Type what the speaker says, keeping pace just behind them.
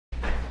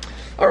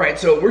All right,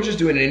 so we're just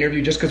doing an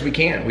interview just because we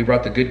can. We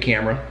brought the good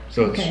camera,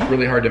 so it's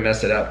really hard to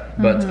mess it up.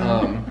 But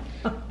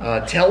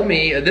tell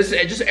me, this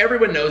just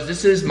everyone knows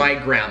this is my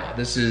grandma.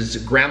 This is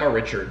Grandma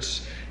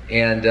Richards,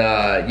 and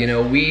you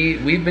know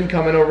we've been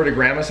coming over to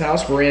Grandma's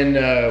house. We're in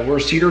we're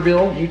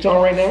Cedarville,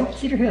 Utah right now.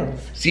 Cedar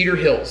Hills. Cedar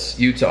Hills,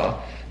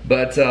 Utah.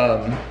 But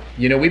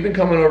you know we've been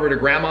coming over to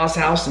Grandma's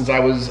house since I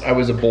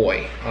was a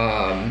boy.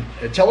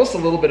 Tell us a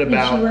little bit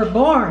about. Since you were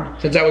born.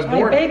 Since I was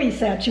born. I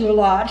babysat you a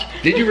lot.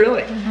 Did you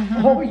really?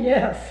 Oh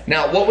yes.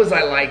 Now, what was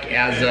I like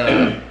as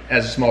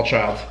a small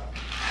child?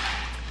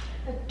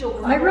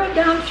 I wrote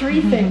down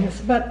 3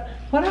 things, but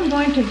what I'm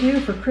going to do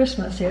for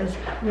Christmas is,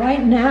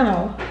 right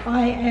now,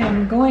 I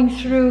am going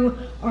through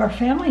our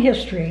family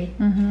history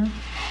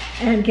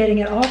and getting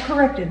it all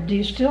corrected. Do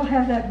you still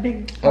have that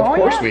big? Of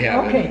course we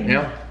have it. Okay.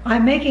 Yeah.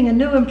 I'm making a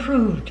new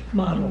improved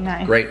model.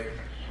 Nice. Great.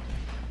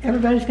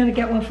 Everybody's going to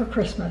get one for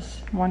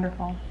Christmas.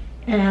 Wonderful.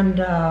 And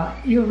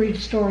you'll read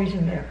stories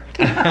in there.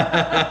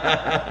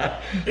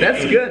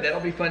 That's good. That'll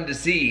be fun to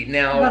see.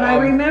 Now, but I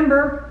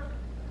remember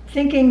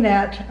thinking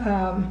that,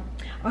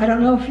 I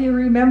don't know if you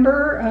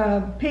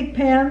remember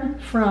Pigpen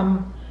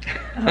from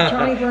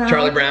Charlie Brown.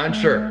 Charlie Brown,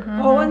 sure.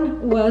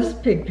 Owen was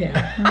Pigpen.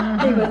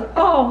 He was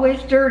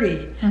always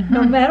dirty,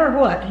 no matter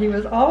what. He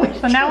was always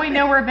So now we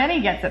know where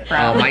Benny gets it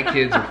from. Oh, my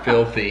kids are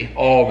filthy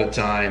all the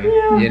time.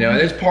 Yeah. You know, and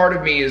this part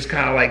of me is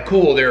kind of like,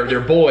 cool, they're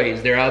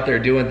boys, they're out there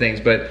doing things,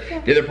 but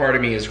the other part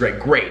of me is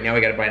great, now we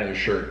got to buy another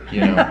shirt,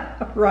 you know.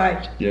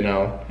 Right. You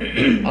know.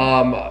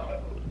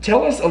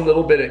 Tell us a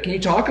little bit, can you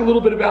talk a little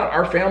bit about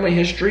our family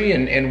history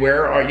and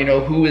where are, you know,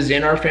 who is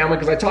in our family?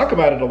 Because I talk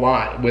about it a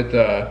lot with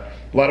a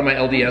lot of my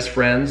LDS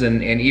friends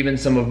and even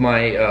some of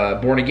my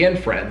born again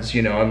friends,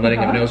 you know, I'm letting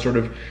them know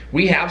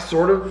we have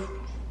sort of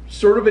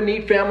a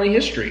neat family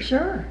history.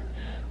 Sure.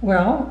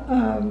 Well,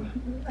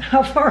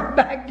 how far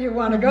back do you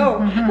want to go?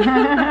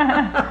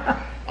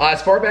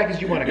 As far back as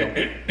you want to go.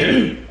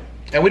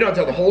 And we don't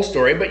tell the whole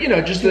story, but you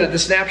know, just the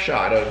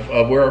snapshot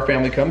of where our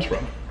family comes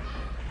from.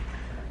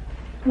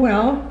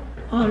 Well,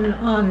 on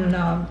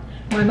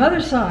my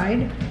mother's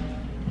side,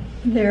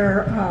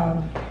 they're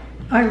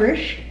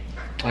Irish.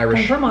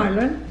 Come from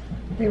Ireland.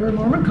 They were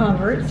Mormon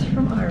converts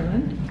from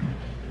Ireland.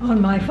 On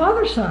my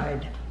father's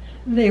side,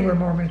 they were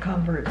Mormon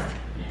converts,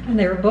 and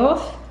they were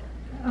both.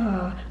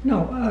 On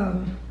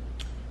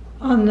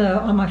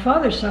my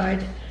father's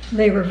side,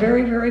 they were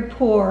very, very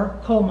poor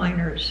coal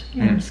miners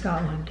in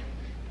Scotland,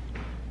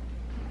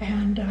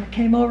 and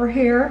came over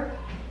here.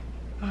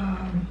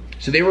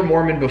 So they were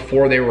Mormon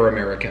before they were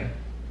American?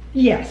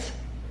 Yes,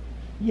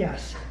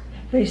 yes.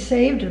 They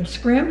saved and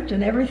scrimped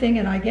and everything,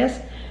 and I guess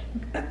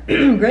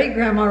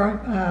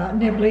great-grandma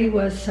Nibley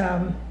was,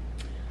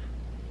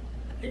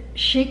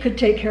 she could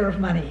take care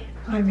of money.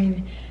 I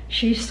mean,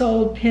 she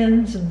sold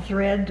pins and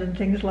thread and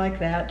things like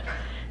that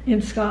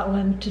in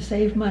Scotland to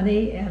save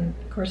money, and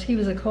of course he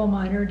was a coal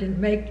miner,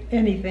 didn't make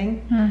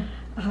anything.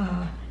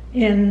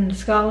 In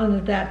Scotland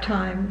at that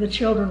time, the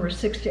children were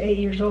 6 to 8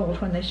 years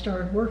old when they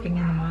started working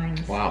in the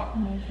mines. Wow.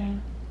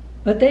 Amazing.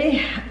 But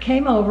they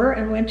came over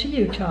and went to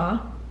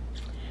Utah,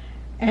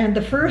 and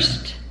the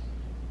first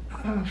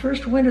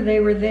winter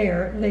they were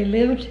there, they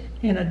lived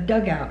in a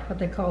dugout, what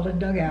they called a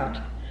dugout,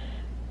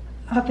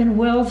 up in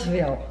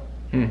Wellsville,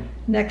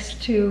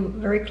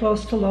 very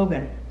close to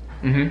Logan.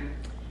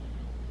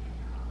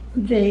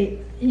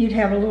 You'd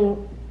have a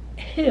little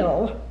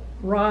hill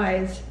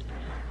rise,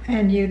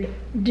 and you'd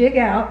dig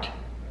out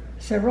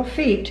several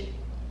feet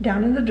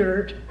down in the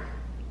dirt,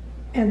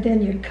 and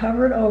then you'd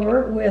cover it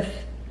over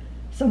with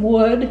some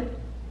wood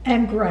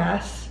and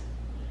grass,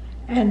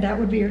 and that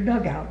would be your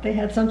dugout. They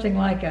had something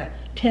like a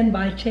 10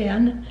 by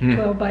 10,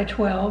 12 by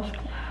 12,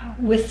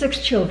 with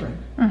 6 children.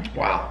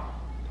 Wow.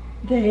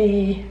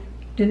 They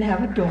didn't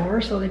have a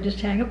door, so they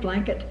just hang a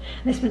blanket.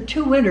 They spent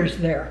 2 winters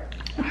there.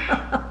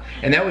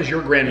 And that was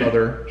your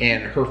grandmother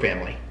and her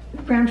family?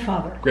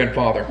 Grandfather.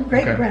 Grandfather.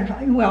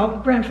 Great-grandfather. Well,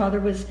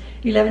 grandfather was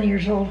 11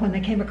 years old when they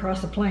came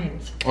across the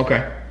plains.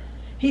 Okay.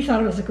 He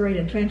thought it was a great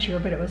adventure,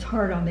 but it was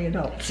hard on the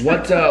adults.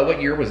 What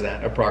year was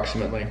that,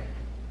 approximately?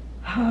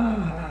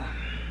 Well,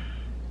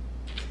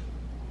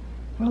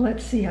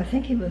 let's see. I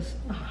think he was.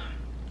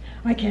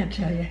 I can't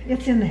tell you.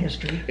 It's in the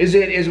history. Was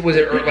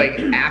it like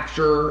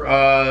after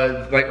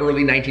like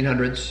early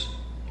 1900s,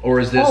 or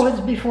is this? Oh, it's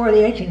before the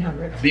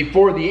 1800s.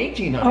 Before the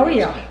 1800s. Oh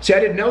yeah. See, I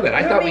didn't know that.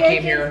 I thought we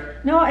came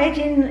here. No,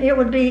 18. It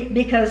would be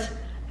because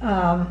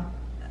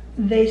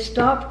they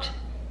stopped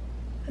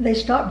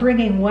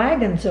bringing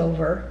wagons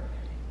over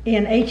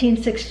in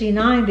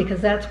 1869 because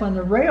that's when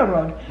the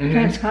railroad,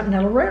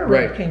 Transcontinental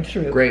Railroad, came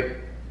through. Great.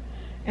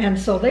 And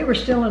so they were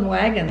still in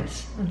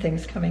wagons and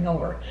things coming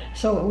over.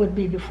 So it would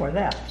be before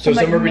that. So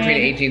somewhere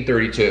between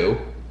 1832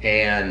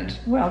 and...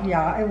 Well,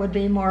 yeah, it would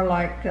be more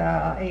like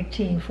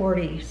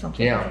 1840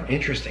 something. Yeah, like.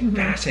 Interesting,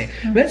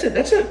 fascinating.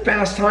 That's a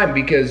fast time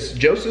because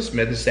Joseph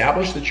Smith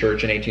established the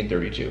church in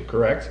 1832,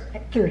 correct?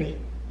 1830.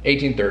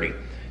 1830.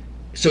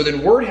 So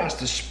then word has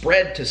to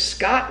spread to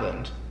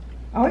Scotland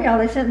Oh yeah,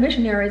 they sent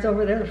missionaries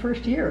over there the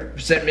first year.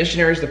 Sent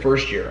missionaries the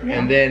first year, Yeah.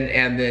 and then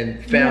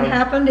And found.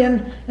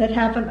 that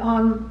happened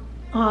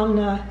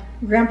on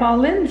Grandpa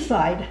Lynn's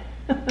side.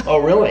 Oh,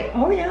 really?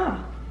 Oh yeah,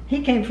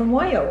 he came from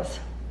Wales.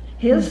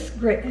 His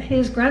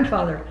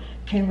grandfather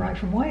came right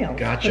from Wales.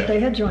 Gotcha. But they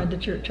had joined the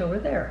church over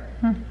there.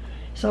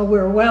 So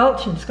we're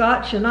Welsh and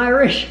Scotch and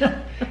Irish.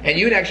 And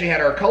you had actually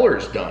had our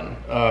colors done,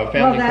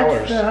 family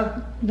colors.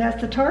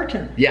 That's the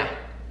tartan. Yeah,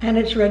 And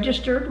it's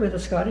registered with the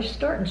Scottish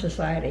Tartan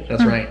Society.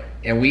 that's right.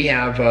 And we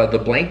have the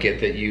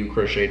blanket that you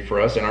crocheted for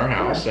us in our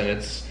house, and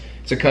it's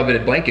a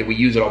coveted blanket. We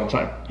use it all the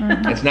time.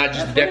 It's not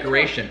just a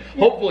decoration.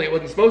 Hopefully, it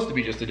wasn't supposed to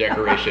be just a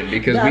decoration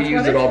because we That's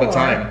use what it all the it's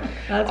time. for.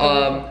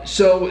 That's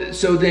what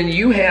So then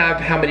you have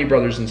how many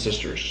brothers and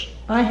sisters?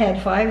 I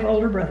had 5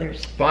 older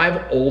brothers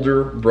 5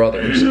 older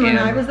brothers. when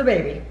I was the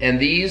baby. And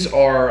these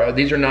are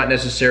not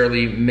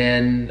necessarily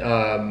men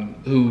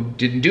who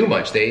didn't do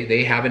much.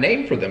 They have a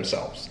name for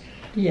themselves.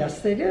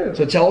 Yes, they do.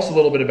 So tell us a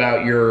little bit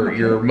about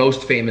your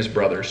most famous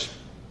brothers.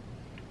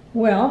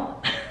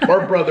 Well,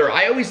 Or brother.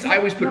 I always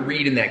put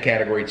Reed in that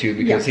category too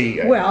because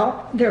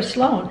well, there's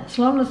Sloan.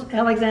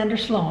 Alexander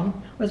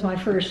Sloan was my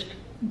first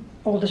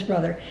oldest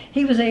brother.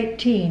 He was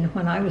 18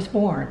 when I was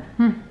born.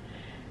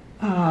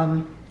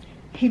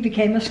 He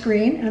became a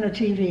screen and a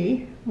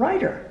TV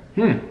writer.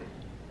 Do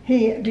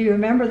you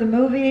remember the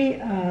movie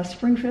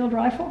Springfield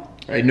Rifle?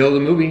 I know the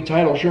movie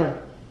title, sure.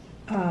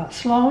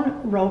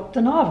 Sloan wrote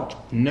the novel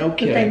No that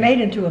kidding. they made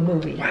into a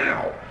movie.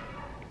 Wow.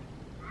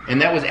 And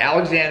that was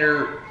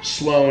Alexander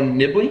Sloan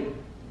Nibley?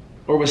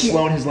 Or was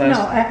Sloan his last?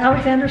 No,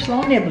 Alexander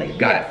Sloan Nibley.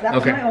 Got Yes, it. that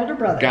was Okay. my older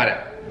brother. Got it.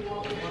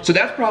 So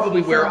that's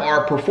probably where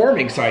our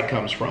performing side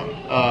comes from.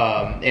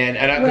 And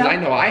I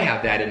know I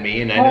have that in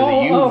me, and I know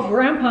that you. Oh,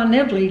 Grandpa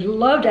Nibley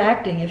loved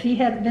acting. If he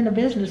had been a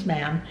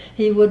businessman,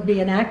 he would be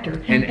an actor.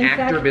 An In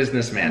actor fact,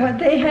 businessman. What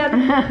they had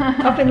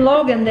up in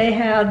Logan, they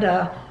had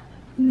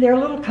their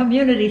little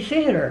community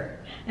theater,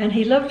 and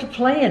he loved to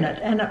play in it.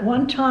 And at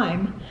one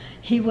time,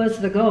 he was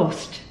the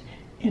ghost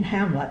in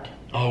Hamlet.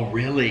 Oh,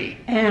 really?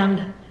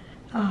 And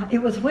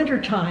it was winter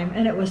time,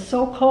 and it was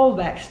so cold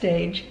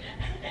backstage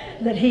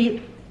that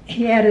he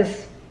had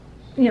his,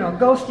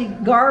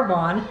 ghosty garb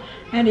on,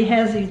 and he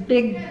has these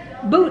big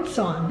boots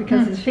on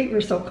because his feet were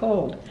so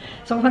cold.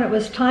 So when it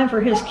was time for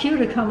his cue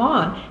to come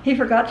on, he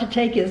forgot to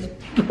take his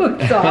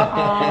boots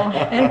off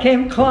and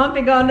came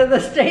clomping onto the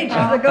stage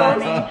as the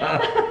ghost.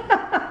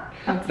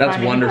 That's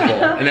funny. wonderful.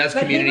 And that's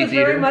But community he was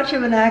theater? very much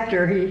of an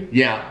actor.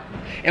 Yeah.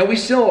 And we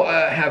still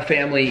have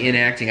family in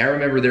acting. I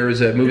remember there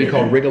was a movie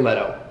called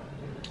Rigoletto.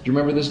 Do you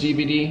remember this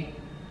DVD?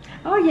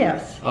 Oh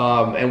yes.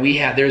 And we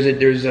have there's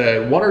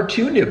a 1 or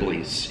 2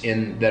 Nibleys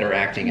that are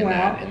acting in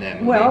that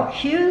movie. Well,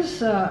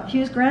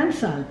 Hugh's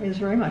grandson is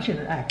very much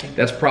into acting.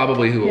 That's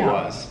probably who it Yeah.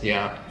 was.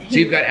 Yeah. So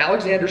you've got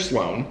Alexander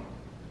Sloan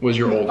was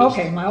your oldest.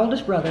 Okay, my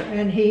oldest brother,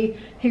 and he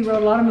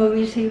wrote a lot of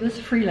movies. He was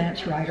a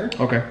freelance writer.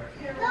 Okay.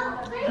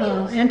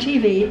 And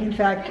TV. In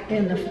fact,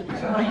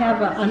 I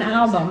have an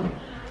album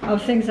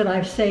of things that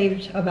I've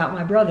saved about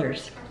my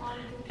brothers,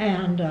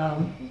 and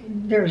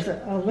there's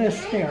a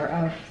list there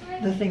of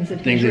the things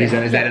that Things that he's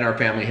done. Is that in our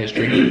family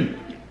history?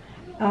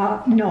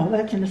 No,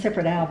 that's in a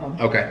separate album.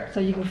 Okay. So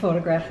you can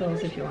photograph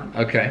those if you want.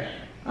 Okay.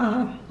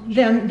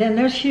 Then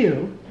there's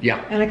Hugh.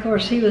 Yeah. And of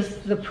course, he was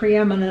the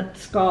preeminent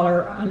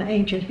scholar on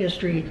ancient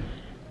history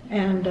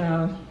and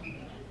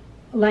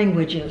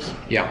languages.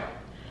 Yeah.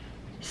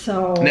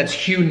 So. And that's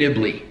Hugh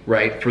Nibley,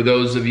 right? For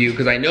those of you,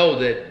 because I know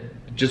that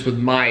just with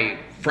my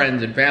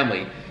friends and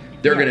family,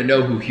 they're going to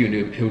know who Hugh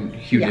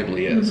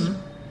Nibley is.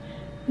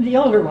 The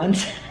older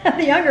ones.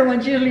 The younger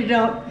ones usually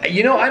don't.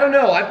 I don't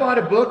know. I bought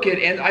a book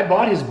and I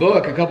bought his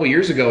book a couple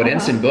years ago at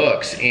Ensign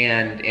Books,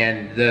 and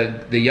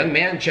the young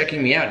man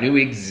checking me out knew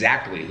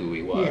exactly who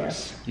he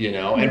was. Yes.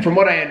 And from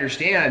what I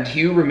understand,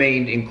 Hugh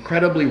remained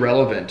incredibly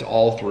relevant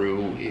all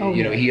through.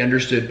 He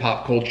understood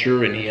pop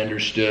culture and he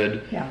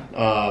understood,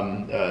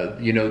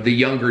 the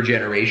younger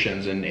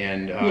generations.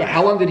 And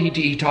how long did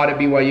he taught at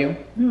BYU?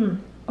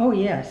 Oh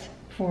yes,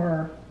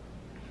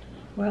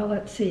 well,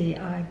 let's see.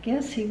 I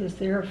guess he was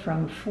there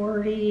from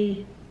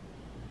 40,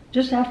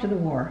 just after the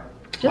war.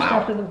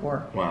 After the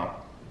war. Wow.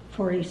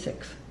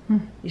 46.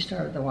 He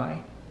started the Y.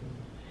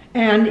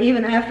 And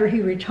even after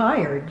he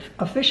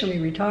officially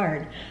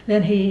retired,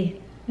 then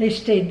they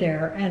stayed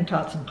there and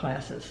taught some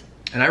classes.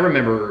 And I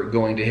remember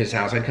going to his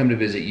house. I'd come to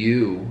visit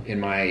you in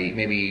my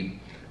maybe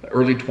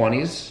early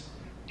 20s.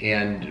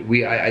 And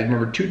I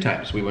remember 2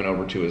 times we went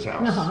over to his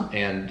house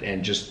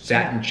and just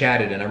sat and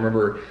chatted. And I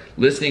remember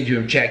listening to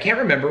him chat. Can't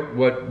remember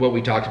what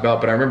we talked about,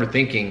 but I remember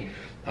thinking,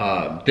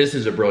 this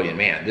is a brilliant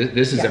man.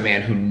 This is a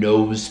man who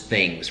knows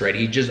things, right?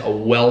 He's just a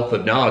wealth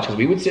of knowledge, because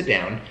we would sit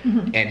down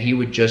and he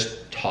would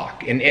just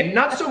talk. And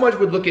not so much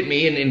would look at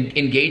me and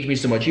engage me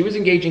so much. He was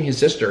engaging his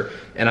sister.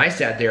 And I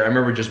sat there, I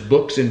remember just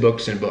books and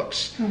books and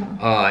books.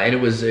 And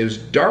it was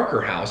darker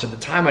house. At the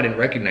time, I didn't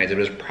recognize it. It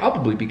was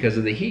probably because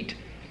of the heat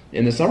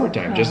in the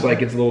summertime, just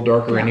like it's a little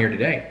darker in here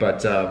today.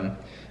 But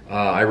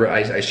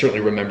I certainly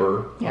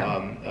remember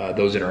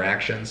those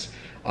interactions.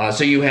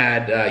 So you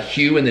had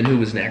Hugh, and then who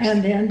was next?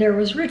 And then there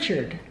was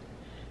Richard.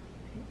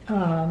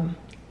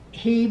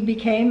 he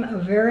became a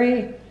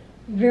very,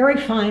 very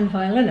fine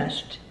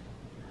violinist.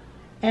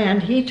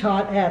 And he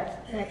taught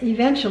at,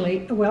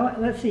 eventually, well,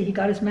 let's see, he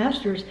got his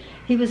master's.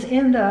 He was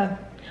in the,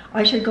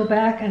 I should go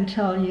back and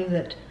tell you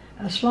that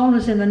Sloan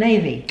was in the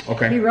Navy.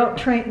 Okay. He wrote,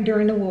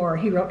 during the war,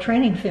 he wrote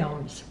training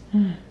films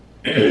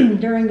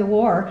during the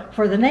war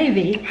for the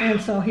Navy,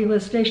 and so he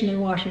was stationed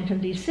in Washington,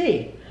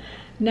 D.C.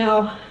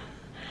 Now,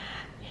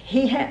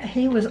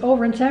 he was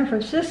over in San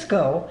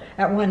Francisco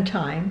at one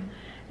time,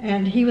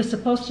 and he was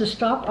supposed to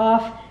stop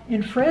off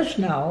in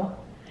Fresno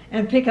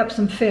and pick up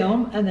some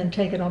film and then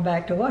take it on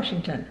back to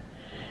Washington.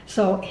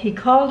 So he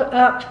called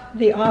up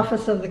the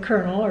office of the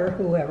colonel or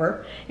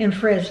whoever in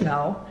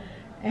Fresno,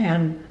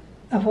 and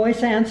a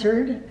voice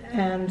answered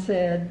and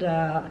said,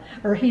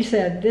 or he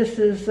said, "This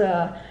is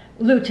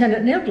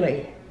Lieutenant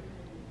Nibley."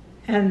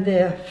 And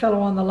the fellow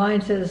on the line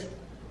says,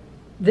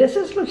 "This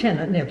is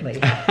Lieutenant Nibley."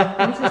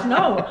 He says,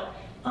 "No,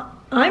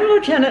 I'm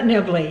Lieutenant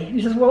Nibley."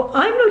 He says, "Well,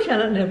 I'm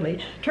Lieutenant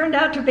Nibley." Turned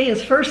out to be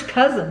his first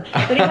cousin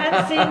that he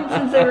hadn't seen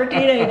since they were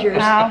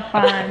teenagers. How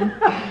fun.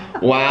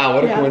 Wow,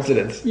 what a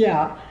coincidence.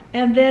 Yeah.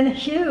 And then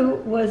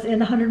Hugh was in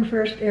the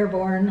 101st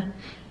Airborne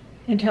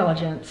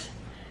Intelligence.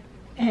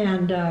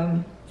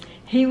 And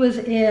he was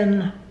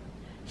in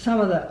some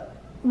of the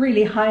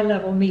really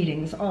high-level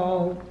meetings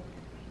all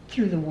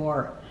through the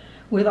war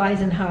with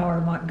Eisenhower,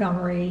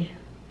 Montgomery,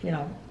 you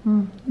know.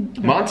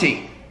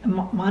 Monty.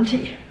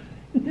 Monty.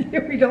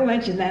 We don't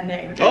mention that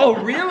name. Oh,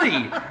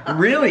 really?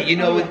 Really? You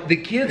know, the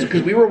kids,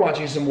 because we were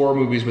watching some war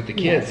movies with the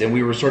kids, Yes. and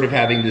we were sort of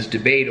having this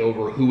debate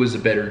over who was a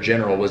better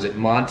general. Was it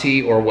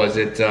Monty or was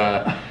it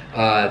the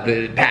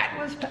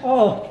Patton?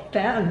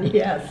 Patton,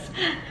 yes.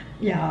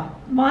 Yeah.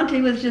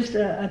 Monty was just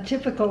a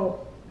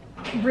typical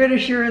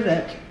Britisher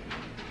that,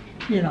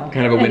 you know.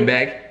 Kind of a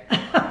windbag?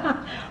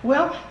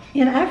 Well,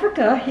 in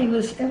Africa, he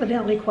was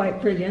evidently quite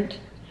brilliant,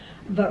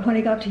 but when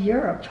he got to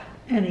Europe,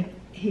 and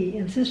he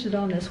insisted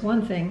on this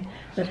one thing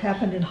that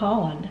happened in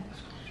Holland.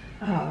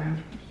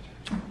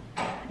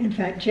 In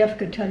fact, Jeff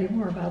could tell you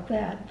more about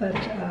that, but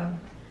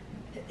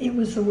it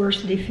was the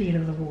worst defeat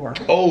of the war.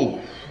 Oh.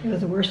 It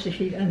was the worst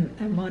defeat,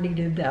 and Monty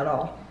did that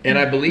all. And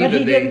I believe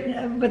but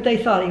that but they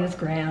thought he was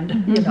grand.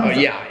 You know. Oh,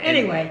 yeah.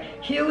 Anyway,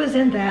 Hugh was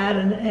in that,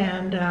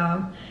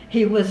 and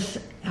he was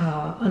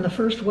on the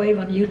first wave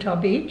on Utah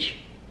Beach.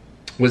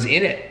 Was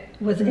in it.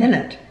 Was in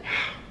it,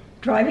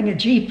 driving a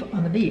Jeep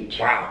on the beach.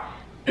 Wow.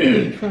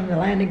 From the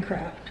landing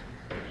craft.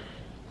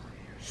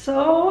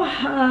 So,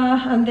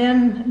 and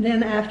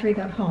then after he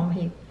got home,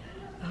 he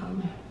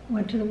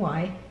went to the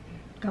Y,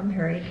 got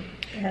married.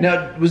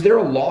 Now, was there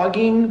a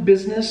logging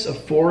business, a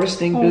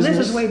foresting business?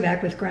 This is way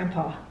back with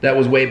Grandpa. That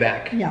was way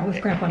back. Yeah,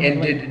 with Grandpa.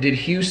 And did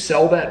Hugh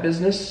sell that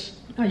business?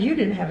 Oh, you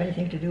didn't have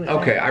anything to do with that.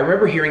 Okay, I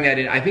remember hearing that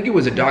I think it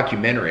was a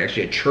documentary,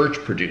 actually a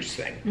church-produced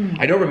thing.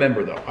 I don't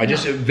remember though. I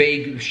just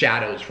vague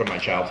shadows from my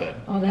childhood.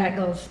 Oh, that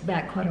goes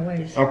back quite a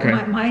ways. Okay.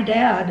 My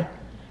dad,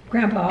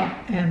 Grandpa,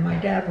 and my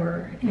dad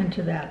were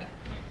into that.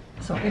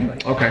 So anyway.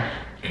 Okay.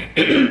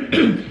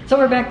 So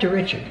we're back to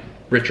Richard.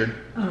 Richard.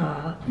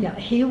 Yeah,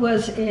 he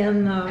was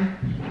in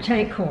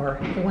Tank Corps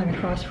that went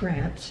across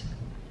France.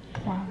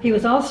 Wow. He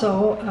was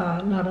also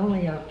not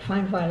only a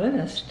fine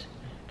violinist,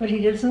 but he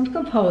did some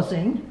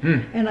composing.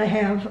 And I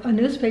have a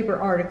newspaper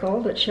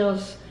article that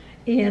shows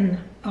in,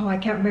 I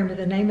can't remember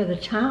the name of the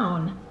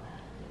town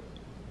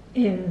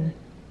in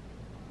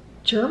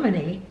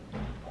Germany,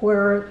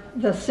 where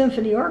the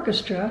symphony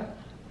orchestra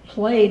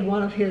played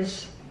one of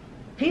his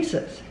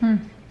pieces.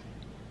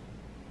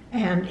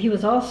 And he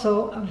was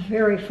also a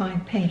very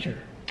fine painter.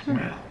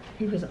 Wow.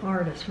 He was an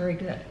artist, very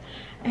good.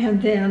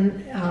 And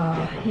then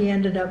he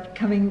ended up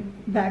coming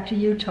back to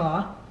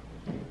Utah.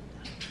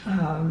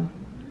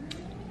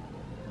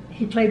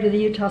 He played with the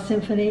Utah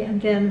Symphony,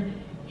 and then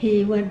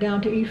he went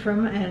down to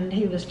Ephraim, and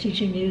he was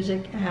teaching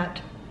music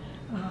at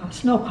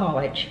Snow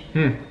College.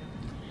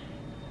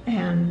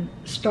 And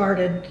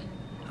started,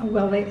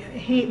 both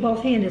he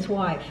and his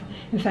wife,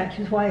 in fact,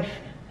 his wife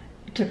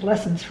took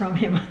lessons from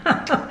him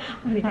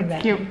when he came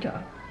back to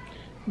Utah.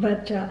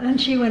 But, and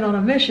she went on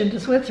a mission to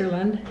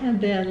Switzerland, and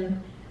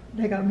then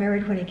they got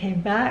married when he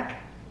came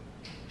back,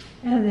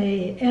 and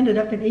they ended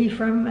up in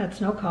Ephraim at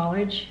Snow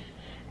College,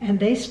 and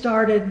they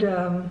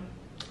started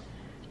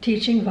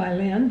teaching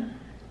violin,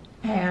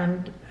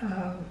 and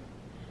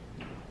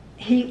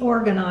he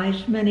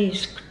organized many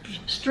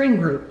string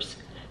groups,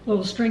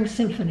 little string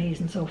symphonies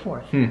and so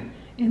forth in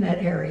that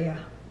area,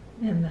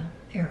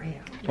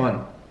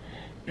 Fun.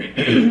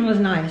 It was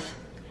nice.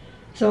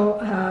 So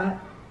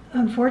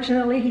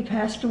unfortunately he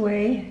passed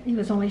away. He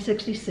was only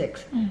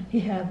 66. He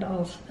had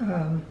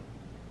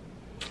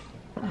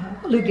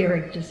Lou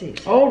Gehrig's disease.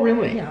 Oh,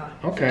 really? Yeah.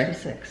 Okay.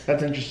 66.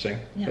 That's interesting.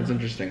 Yeah. That's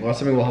interesting. Well, that's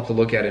something we'll have to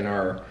look at in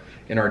our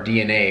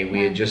DNA.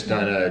 We had just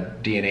done a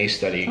DNA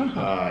study,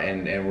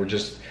 and we're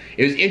just.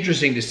 It was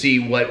interesting to see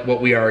what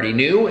we already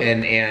knew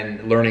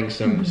and learning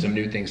some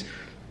new things.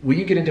 Will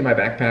you get into my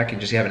backpack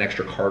and just have an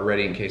extra card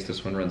ready in case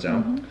this one runs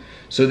out?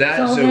 So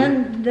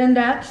then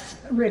that's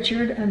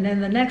Richard, and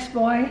then the next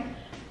boy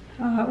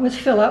was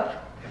Philip.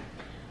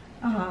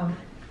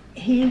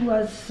 he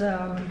was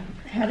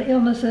had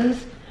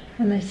illnesses,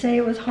 and they say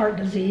it was heart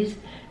disease,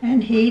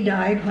 and he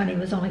died when he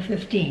was only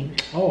 15.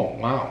 Oh,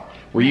 wow.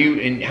 Were you,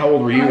 and how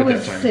old were you I at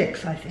was that time?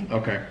 6, I think.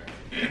 Okay.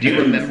 Do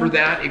you remember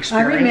that I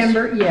experience?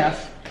 remember,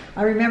 yes.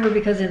 I remember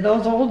because in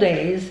those old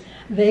days,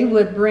 they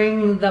would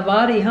bring the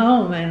body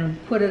home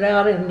and put it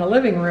out in the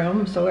living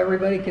room so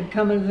everybody could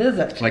come and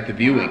visit. Like the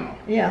viewing.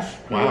 Yes,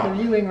 Wow. there was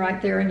a viewing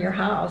right there in your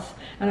house.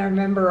 And I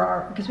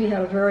remember because we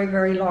had a very,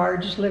 very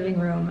large living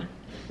room,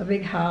 a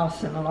big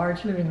house and a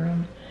large living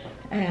room.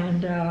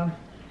 And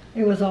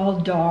it was all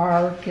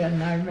dark,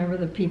 and I remember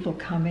the people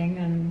coming,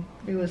 and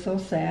it was so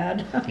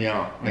sad.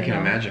 Yeah, I You can know.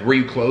 imagine. Were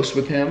you close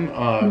with him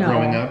No.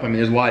 growing up? I mean,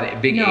 there's a lot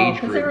of big No,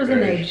 age 'cause group. there was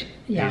an age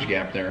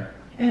gap there.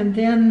 And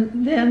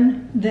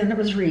then it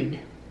was Reed.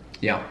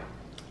 Yeah.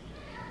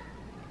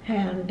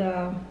 And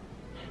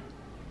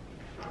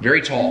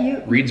Very tall.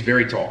 You- Reed's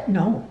very tall.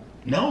 no,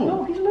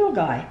 No. he's a little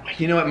guy.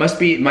 You know, it must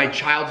be my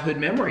childhood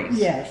memories.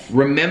 Yes.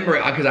 Remember,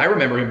 because I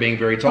remember him being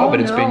very tall, but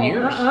it's been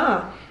years.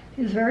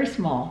 He's very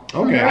small.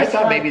 Okay, Very I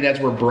thought slight. maybe that's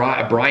where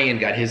Brian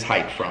got his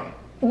height from.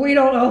 We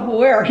don't know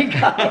where he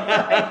got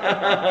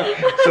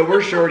it. So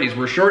we're shorties.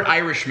 We're short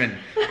Irishmen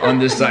on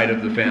this side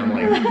of the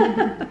family.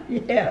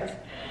 Yes.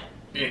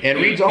 And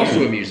Reed's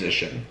also a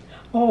musician.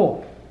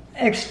 Oh,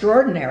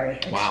 extraordinary,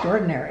 Wow.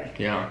 extraordinary.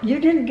 Yeah.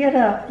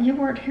 You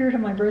weren't here to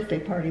my birthday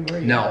party, were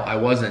you? No, I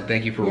wasn't.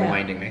 Thank you for Yeah.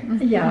 reminding me.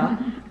 Yeah.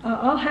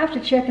 I'll have to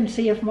check and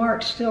see if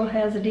Mark still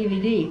has a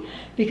DVD,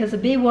 because the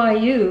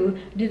BYU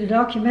did a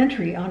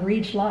documentary on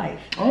Reed's life.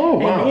 Oh,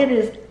 wow. And it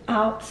is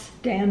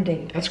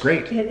outstanding. That's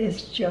great. It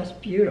is just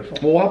beautiful.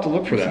 Well, we'll have to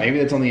look for that. Maybe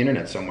that's on the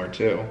internet somewhere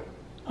too.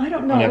 I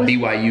don't know. On it a was-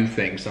 BYU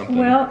thing, something.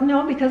 Well,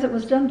 no, because it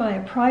was done by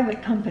a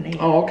private company.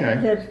 Oh, okay.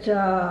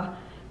 That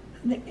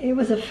it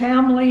was a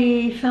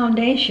family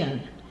foundation,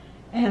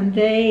 and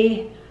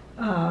they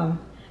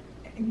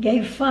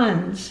gave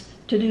funds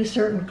to do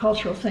certain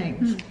cultural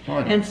things.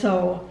 Fun. And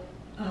so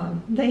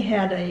they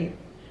had a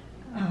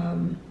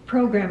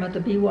program at the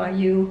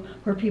BYU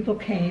where people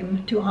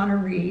came to honor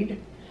Reed,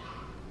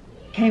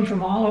 came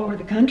from all over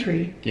the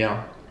country.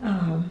 Yeah.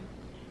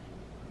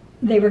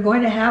 They were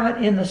going to have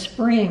it in the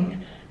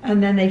spring,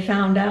 and then they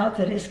found out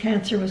that his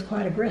cancer was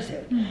quite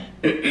aggressive.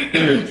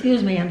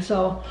 Excuse me, and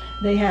so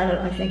they had it,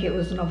 I think it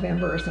was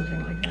November or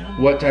something like that.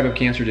 What type of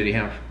cancer did he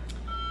have?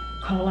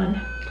 Colon,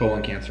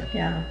 Colon cancer.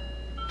 yeah. And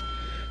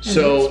it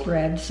So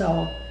spread,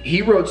 so.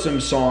 he wrote some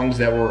songs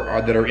that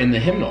are in the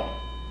hymnal.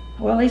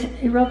 Well,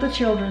 he wrote the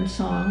children's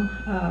song,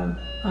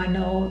 I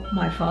Know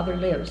My Father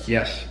Lives.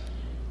 Yes.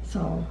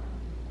 So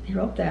he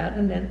wrote that,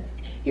 and then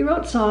he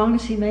wrote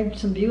songs. He made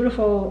some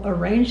beautiful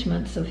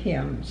arrangements of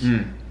hymns.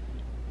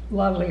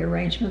 Lovely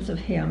arrangements of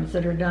hymns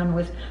that are done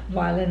with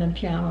violin and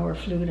piano or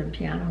flute and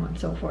piano and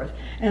so forth.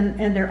 And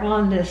they're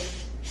on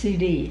this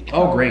CD.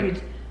 Oh,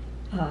 great.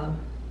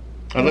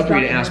 I'd love for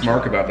you to ask documentary.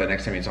 Mark about that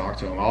next time you talk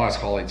to him. I'll ask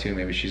Holly too.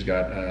 Maybe she's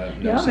got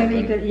Yeah, something.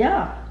 maybe you could,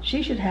 yeah,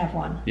 she should have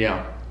one.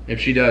 Yeah. If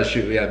she does,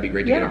 it'd be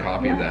great to get a Yeah,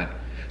 copy of yeah. that.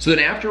 So then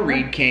after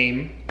Reed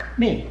came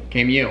Me.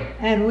 you.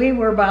 And we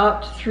were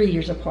about 3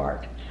 years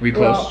apart. Were you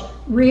close? Well,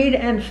 Reed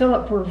and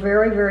Philip were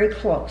very, very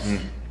close.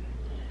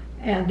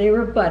 And they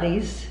were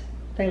buddies.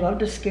 They loved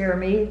to scare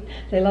me.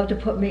 They loved to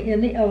put me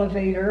in the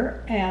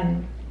elevator,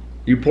 and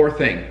You poor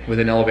thing with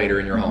an elevator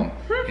in your home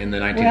in the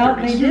 1930s. well,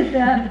 they did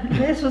that.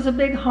 This was a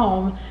big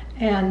home,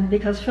 and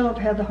because Philip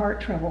had the heart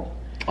trouble.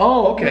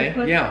 Oh, okay. They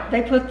put, Yeah.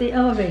 They put the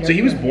elevator. So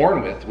he was in.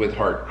 born with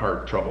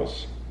heart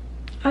troubles.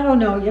 I don't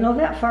know,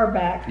 that far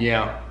back.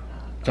 Yeah.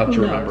 Tough Who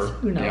to knows? remember.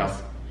 Who knows? Yeah.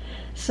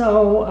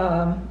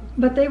 So,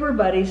 but they were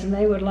buddies, and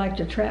they would like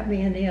to trap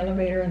me in the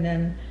elevator and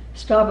then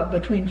stop it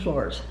between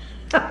floors.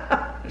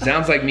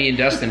 Sounds like me and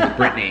Dustin with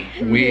Brittany.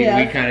 We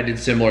Yes. kind of did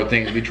similar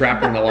things. We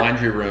trapped her in the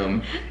laundry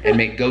room and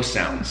make ghost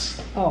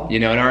sounds. Oh. You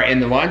know, in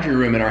the laundry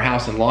room in our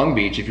house in Long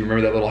Beach, if you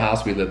remember that little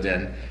house we lived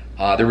in,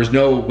 there was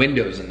no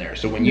windows in there.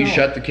 So when you No.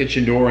 shut the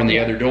kitchen door and the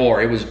other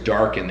door, it was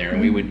dark in there, and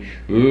we would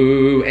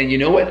ooh. And you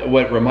know what? It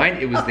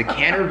was the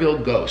Canterville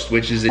Ghost,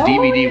 which is a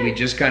DVD yeah. we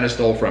just kind of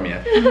stole from you.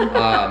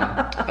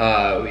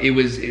 It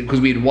was because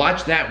we had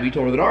watched that. We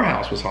told her that our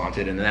house was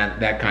haunted, and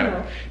that kind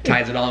of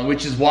ties it on.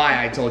 Which is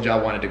why I told you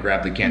I wanted to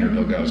grab the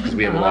Canterville Ghost, because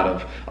we have a lot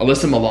of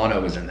Alyssa Milano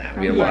was in that.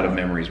 We had a lot of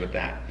memories with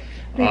that.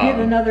 They did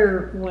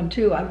another one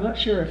too. I'm not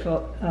sure if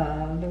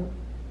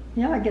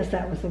I guess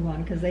that was the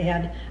one, because they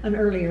had an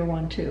earlier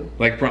one too.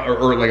 Like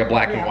or like a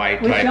black and white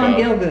with type John of.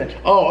 Gielgud.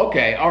 Oh,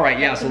 okay, all right,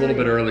 yes, a little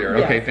bit earlier.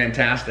 Yes. Okay,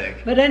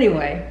 fantastic. But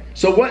anyway,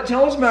 So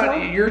tell us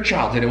about your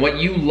childhood and what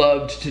you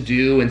loved to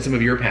do and some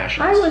of your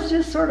passions. I was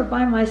just sort of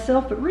by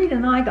myself, but Reed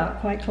and I got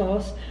quite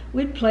close.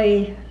 We'd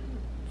play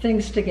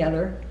things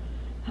together.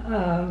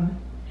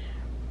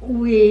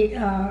 We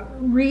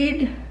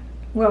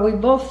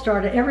both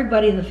started,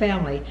 everybody in the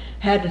family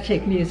had to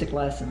take music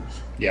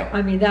lessons. Yeah.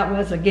 I mean, that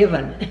was a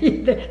given.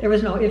 There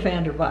was no if,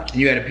 and, or but.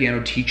 You had a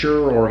piano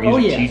teacher or a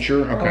music yes.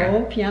 teacher? Okay.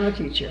 Oh, piano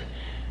teacher.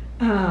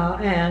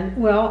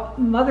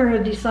 Mother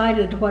had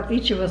decided what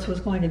each of us was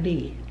going to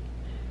be.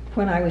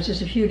 When I was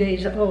just a few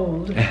days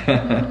old,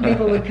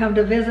 people would come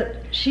to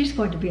visit. She's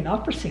going to be an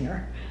opera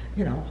singer.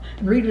 you know,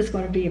 and Reed was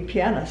going to be a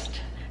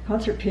pianist,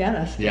 concert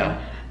pianist. Yeah.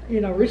 And,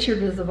 you know,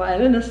 Richard was the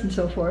violinist and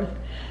so forth.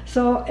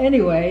 So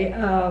anyway,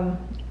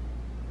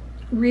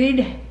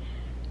 Reed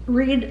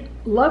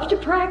loved to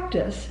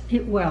practice.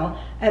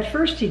 Well, at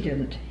first he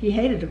didn't. He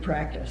hated to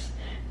practice.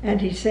 And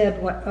he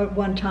said at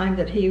one time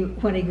that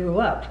when he grew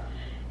up,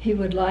 he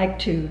would like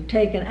to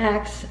take an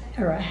axe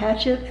or a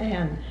hatchet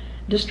and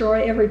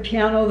destroy every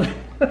piano that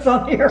was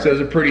on the earth. So it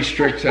was a pretty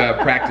strict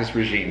practice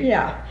regime.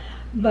 Yeah,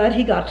 but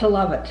he got to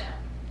love it.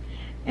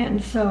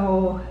 And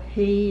so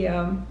he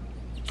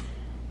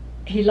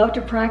loved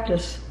to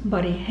practice,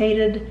 but he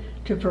hated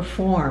to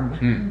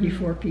perform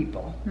before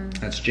people.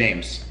 That's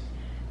James.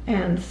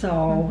 And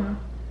so,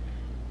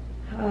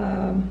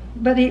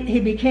 but he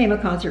became a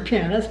concert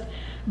pianist,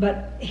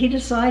 but he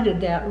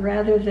decided that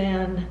rather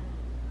than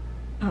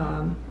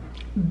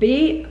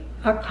be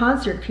a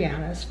concert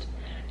pianist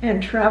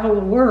and travel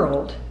the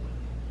world,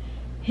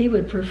 he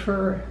would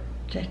prefer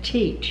to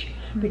teach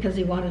because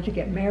he wanted to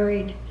get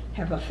married,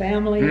 have a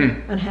family,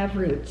 and have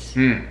roots.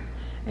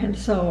 And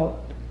so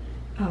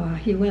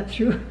he went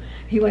to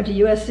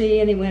USC,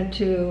 and he went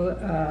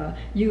to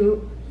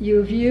U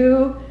of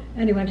U,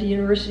 and he went to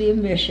University of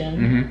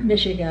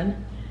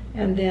Michigan,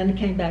 and then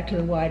came back to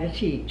the Y to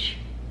teach,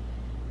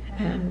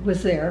 and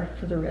was there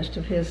for the rest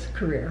of his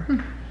career.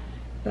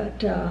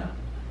 But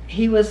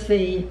he was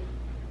the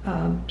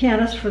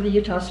pianist for the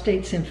Utah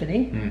State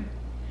Symphony.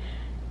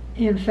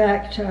 In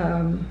fact,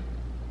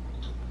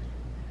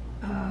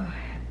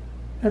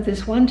 at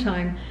this one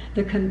time,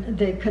 the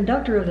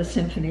conductor of the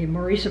symphony,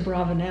 Maurice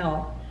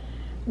Abravanel,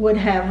 would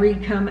have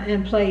Reed come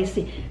and play.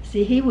 See,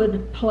 he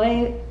would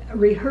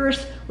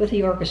rehearse with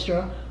the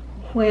orchestra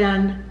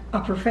when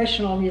a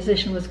professional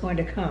musician was going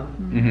to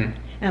come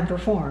and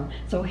perform.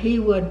 So he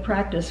would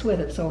practice with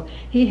it. So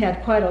he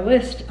had quite a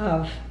list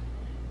of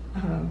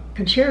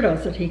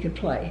concertos that he could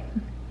play.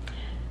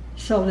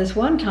 So this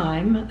one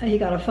time, he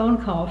got a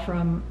phone call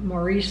from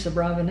Maurice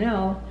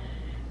Abravanel,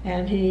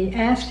 and he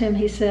asked him,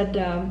 he said,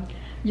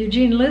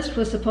 Eugene Liszt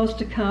was supposed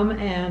to come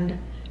and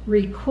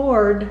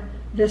record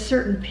this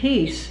certain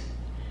piece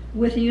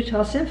with the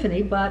Utah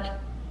Symphony, but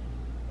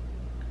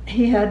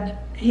he had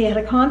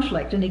a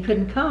conflict and he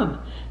couldn't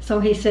come. So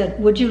he said,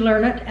 would you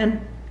learn it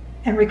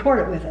and record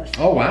it with us?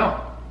 Oh,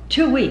 wow.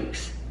 2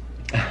 weeks.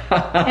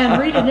 And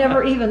Reed had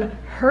never even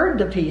heard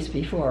the piece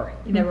before.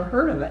 He never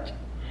heard of it.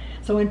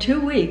 So in 2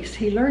 weeks,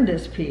 he learned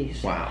this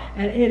piece. Wow.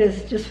 And it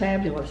is just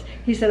fabulous.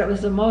 He said it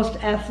was the most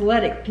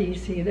athletic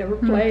piece he'd ever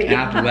played.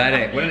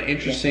 Athletic. What an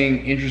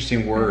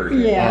interesting word.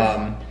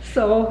 Yes.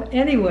 So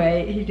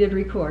anyway, he did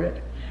record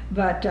it.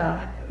 But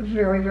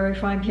very, very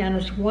fine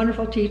pianist,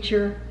 wonderful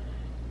teacher.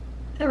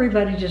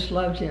 Everybody just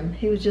loved him.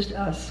 He was just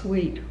a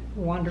sweet,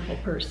 wonderful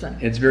person.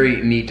 It's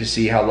very neat to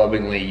see how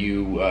lovingly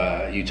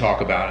you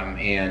talk about him.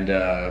 And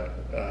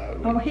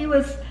he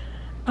was.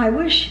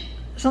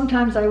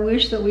 Sometimes I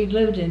wish that we'd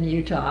lived in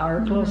Utah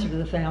or closer to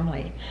the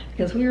family,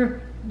 because we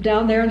were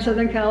down there in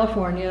Southern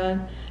California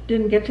and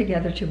didn't get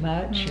together too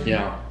much.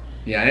 Yeah,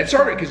 and it's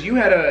hard because you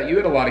had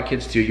a lot of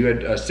kids too. You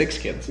had 6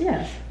 kids.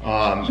 Yes.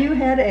 Hugh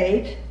had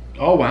 8.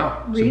 Oh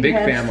wow! So Reed big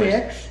had families.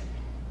 6.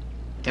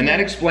 And that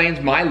explains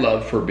my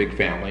love for big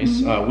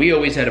families. We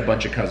always had a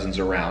bunch of cousins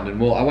around,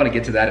 and I want to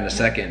get to that in a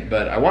second.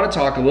 But I want to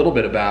talk a little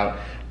bit about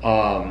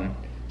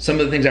some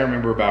of the things I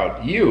remember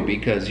about you,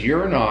 because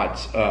you're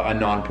not a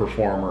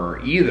non-performer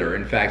either.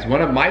 In fact,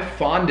 one of my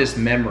fondest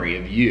memory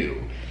of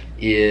you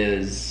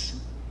is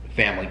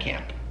family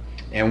camp.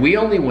 And we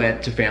only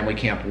went to family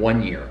camp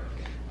 1 year.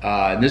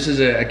 And this is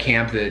a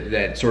camp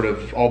that sort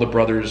of all the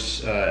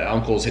brothers,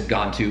 uncles had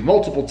gone to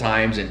multiple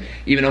times, and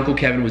even Uncle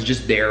Kevin was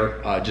just there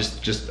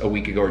just a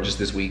week ago, or just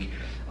this week.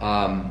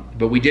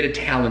 But we did a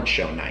talent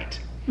show night.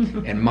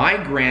 And my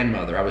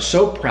grandmother, I was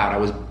so proud, I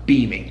was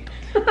beaming.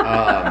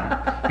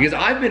 Because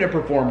I've been a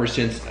performer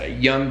since a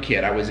young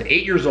kid. I was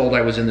 8 years old.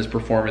 I was in this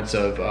performance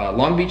of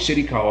Long Beach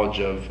City College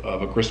of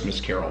A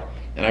Christmas Carol,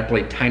 and I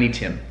played Tiny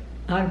Tim.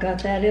 I've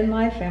got that in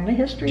my family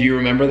history. Do you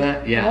remember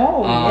that? Yeah.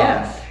 Oh,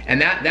 yes.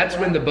 And that's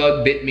when the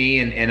bug bit me,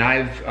 and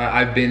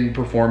I've been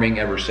performing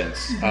ever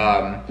since.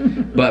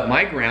 But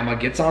my grandma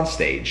gets on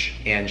stage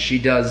and she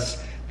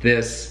does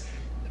this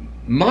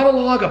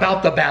monologue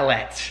about the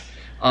ballet.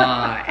 But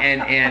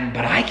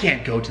I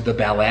can't go to the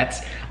ballet.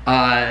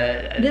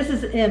 This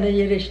is in a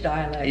Yiddish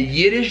dialect.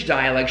 Yiddish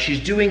dialect. She's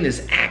doing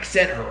this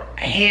accent. Her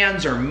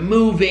hands are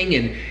moving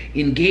and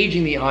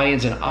engaging the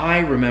audience. And I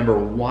remember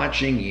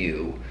watching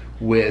you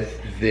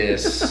with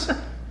this,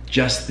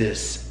 just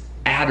this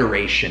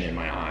adoration in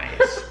my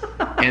eyes,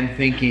 and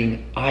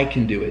thinking, I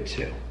can do it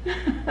too.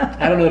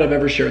 I don't know that I've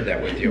ever shared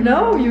that with you.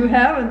 No, you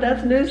haven't.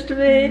 That's news to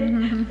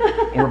me.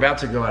 We're about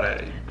to go out of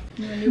it.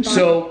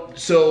 So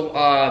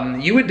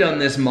you had done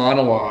this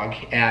monologue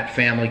at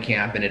family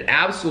camp, and it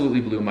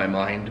absolutely blew my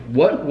mind.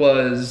 What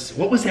was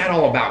that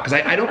all about?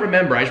 Because I don't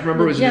remember. I just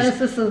remember it was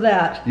genesis of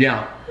that.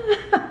 Yeah.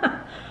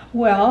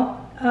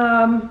 Well,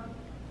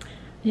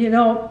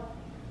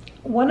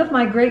 one of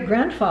my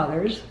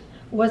great-grandfathers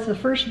was the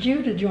first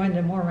Jew to join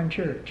the Mormon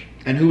Church.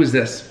 And who was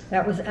this?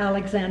 That was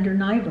Alexander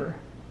Niebuhr.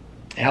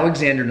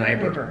 Alexander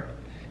Niebuhr.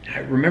 I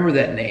remember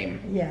that name.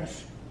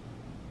 Yes.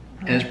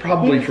 And it's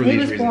probably for these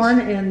reasons. He was born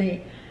in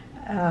the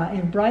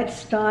in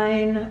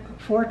Breitstein,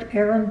 Fort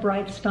Aaron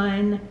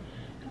Breitstein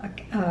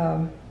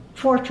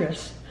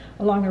fortress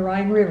along the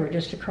Rhine River,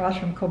 just across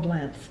from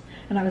Koblenz.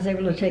 And I was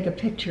able to take a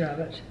picture of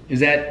it.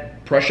 Is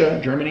that Prussia,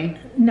 Germany?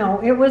 No,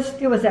 it was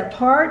that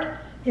part.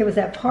 It was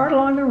that part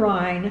along the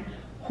Rhine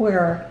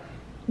where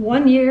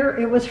one year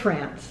it was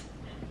France.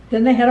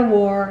 Then they had a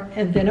war,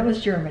 and then it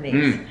was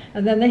Germany's.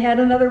 And then they had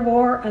another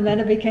war, and then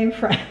it became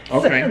France.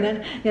 Okay. And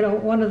then, you know,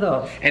 one of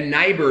those. And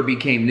Niebuhr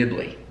became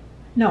Nibley.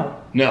 No.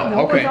 No, It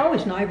okay. was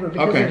always Niebuhr,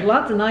 because Okay. there's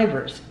lots of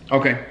Niebuhrs.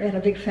 Okay. They had a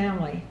big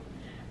family.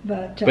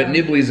 But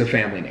Nibley's a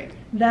family name.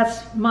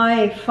 that's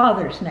my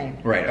father's name.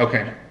 Right,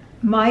 okay.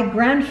 My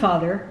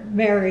grandfather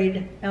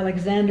married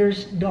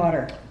Alexander's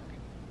daughter.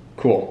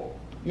 Cool.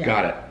 Yeah.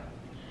 Got it.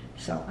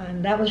 So,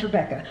 and that was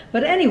Rebecca.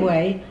 But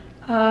anyway,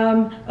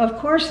 of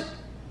course,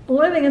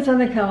 living in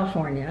Southern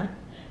California,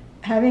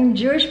 having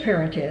Jewish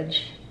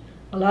parentage,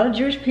 a lot of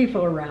Jewish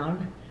people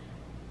around,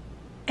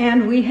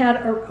 and we had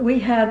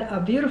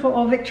a beautiful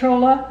old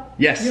Victrola.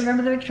 Yes. You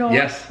remember the Victrola?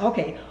 Yes.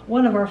 Okay.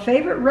 One of our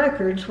favorite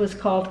records was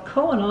called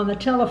Cohen on the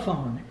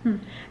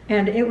Telephone,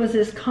 and it was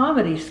this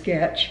comedy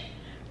sketch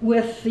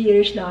with the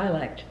Yiddish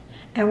dialect,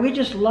 and we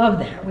just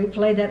loved that. We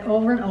played that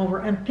over and over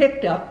and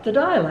picked up the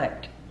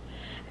dialect.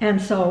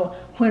 And so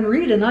when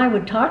Reed and I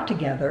would talk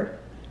together,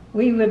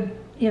 we would,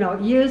 you know,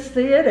 use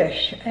the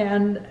Yiddish,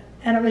 and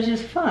it was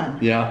just fun.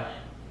 Yeah.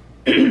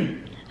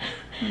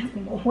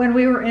 When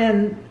we were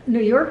in New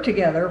York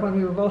together, when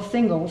we were both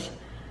singles,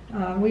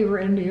 we were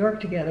in New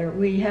York together,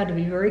 we had to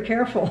be very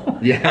careful.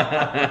 Yeah.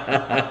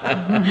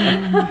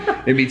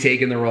 It'd be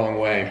taken the wrong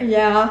way.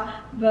 Yeah,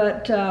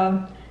 but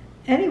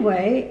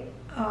anyway,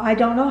 I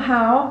don't know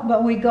how,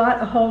 but we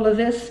got a hold of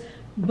this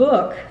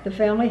book. The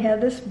family had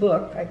this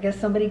book. I guess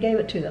somebody gave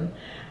it to them.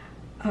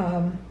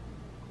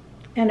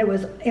 And it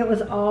was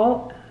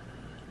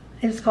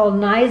called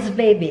Nice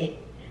Baby,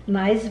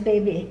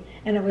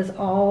 and it was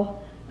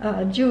all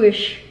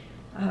Jewish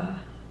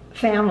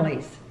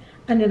families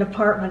and in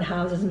apartment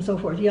houses and so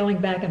forth, yelling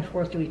back and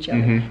forth to each other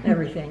and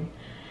everything.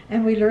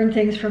 And we learned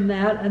things from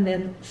that, and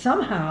then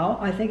somehow,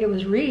 I think it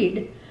was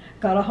Reed,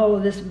 got a hold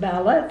of this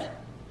ballad,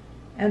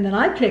 and then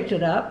I picked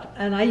it up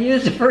and I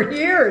used it for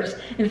years.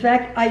 In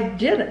fact, I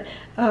did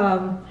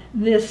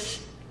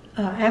this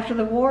after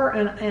the war,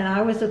 and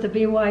I was at the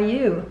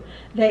BYU.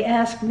 They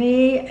asked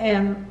me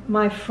and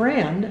my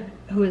friend,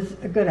 who is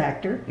a good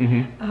actor,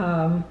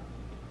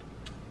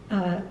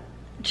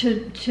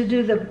 to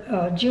do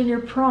the junior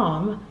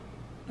prom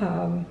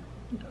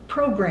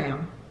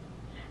program.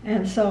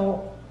 And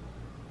so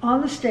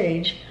on the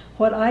stage,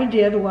 what I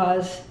did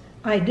was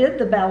I did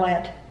the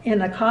ballet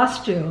in a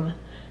costume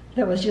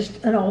that was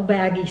just an old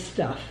baggy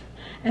stuff.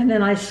 And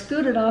then I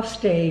scooted off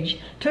stage,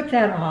 took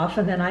that off,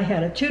 and then I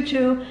had a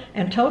tutu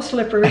and toe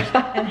slippers,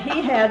 and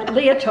he had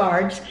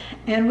leotards,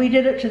 and we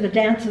did it to the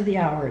Dance of the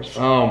Hours.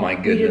 Oh my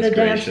goodness We did a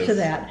gracious. dance to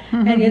that.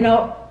 And you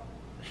know,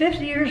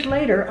 50 years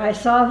later, I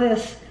saw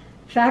this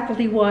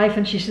faculty wife,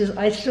 and she says,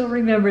 I still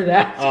remember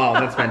that. Oh,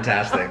 that's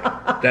fantastic.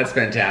 That's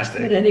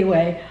fantastic. But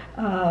anyway,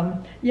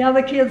 yeah,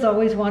 the kids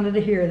always wanted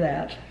to hear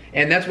that.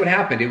 And that's what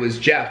happened. It was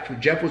Jeff.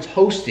 Jeff was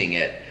hosting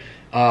it.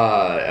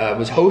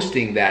 Was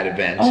hosting that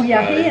event. Oh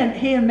yeah,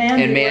 he and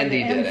Mandy. And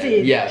Mandy did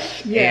it.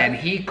 Yes. Yeah. And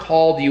he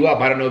called you up.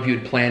 I don't know if you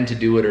had planned to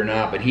do it or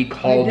not, but he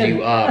called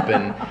you up,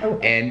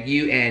 and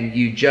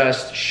you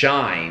just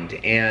shined.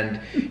 And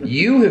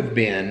you have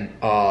been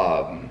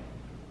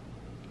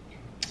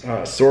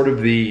sort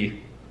of the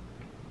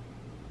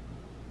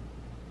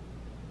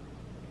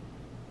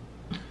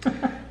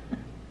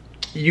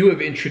you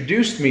have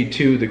introduced me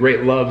to the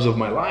great loves of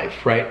my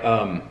life,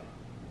 right?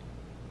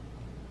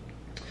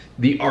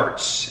 The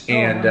arts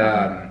and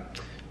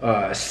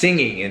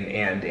singing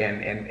and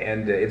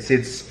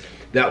it's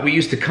that we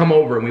used to come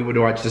over and we would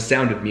watch The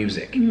Sound of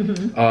Music.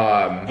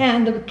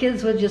 And the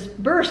kids would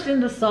just burst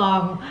into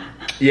song.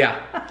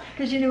 Yeah.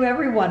 Because you knew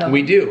every one of them.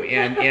 We do,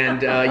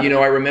 and you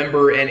know, I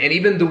remember, and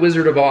even The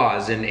Wizard of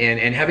Oz,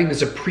 and having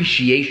this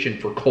appreciation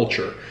for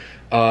culture,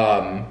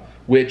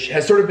 which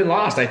has sort of been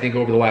lost, I think,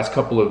 over the last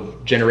couple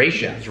of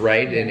generations,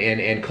 right?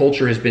 And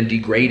culture has been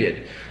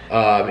degraded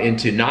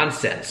into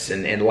nonsense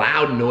and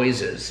loud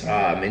noises,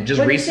 and just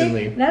But you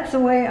recently. see, that's the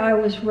way I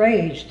was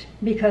raised,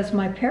 because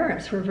my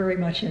parents were very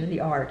much into the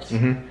arts.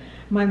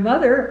 My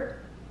mother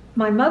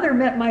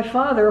met my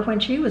father when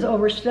she was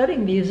over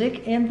studying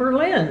music in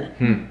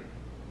Berlin.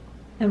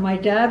 And my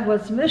dad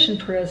was mission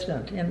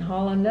president in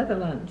Holland,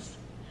 Netherlands.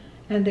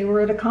 And they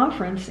were at a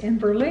conference in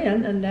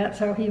Berlin, and that's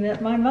how he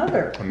met my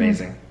mother.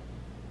 Amazing.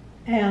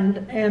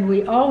 And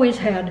we always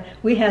had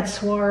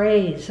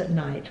soirees at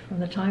night from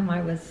the time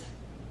I was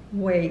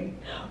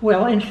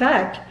well, in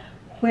fact,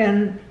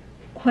 when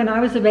I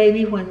was a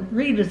baby, when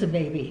Reed was a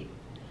baby,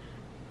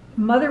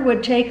 Mother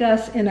would take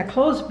us in a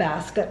clothes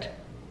basket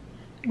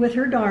with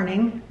her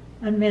darning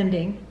and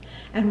mending,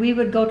 and we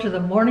would go to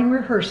the morning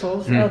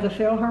rehearsals of the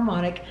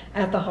Philharmonic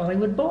at the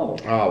Hollywood Bowl.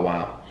 Oh,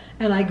 wow.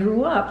 And I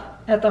grew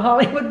up at the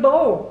Hollywood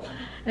Bowl.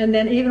 And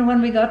then even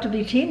when we got to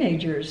be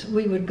teenagers,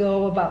 we would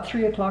go about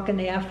 3 o'clock in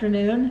the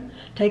afternoon,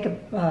 take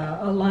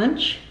a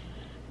lunch,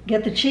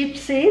 get the cheap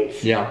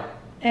seats, Yeah.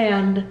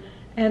 and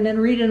then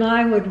Reed and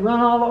I would run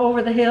all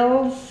over the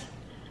hills,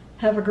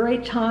 have a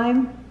great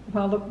time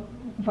while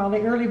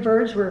the early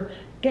birds were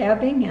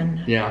gabbing,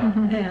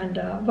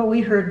 and but we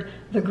heard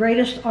the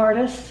greatest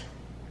artists,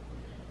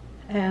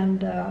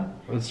 and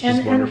That's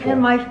just wonderful.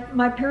 and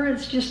my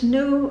parents just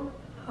knew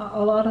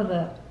a lot of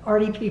the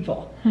arty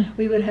people.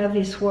 We would have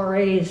these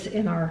soirees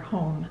in our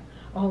home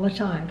all the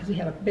time because we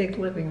had a big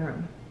living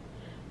room.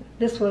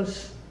 This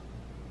was,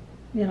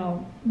 you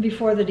know,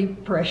 before the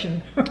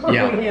Depression.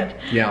 Yeah.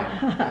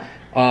 Yeah.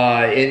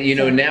 And you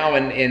know, now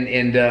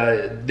and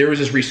there was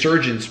this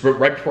resurgence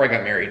right before I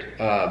got married,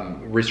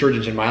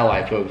 resurgence in my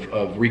life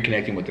of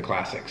reconnecting with the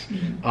classics.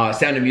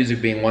 Sound of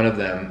Music being one of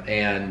them,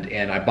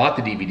 and I bought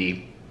the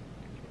DVD.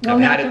 Well,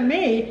 now to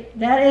me,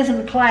 that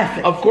isn't a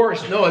classic. Of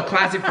course, no, a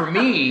classic for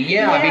me,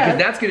 yeah, because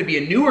that's going to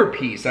be a newer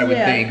piece, I would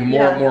think,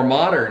 more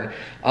modern.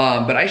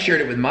 But I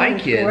shared it with my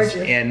kids,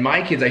 and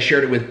my kids I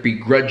shared it with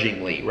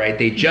begrudgingly, right?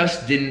 They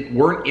just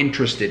weren't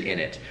interested in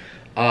it.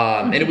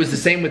 And it was the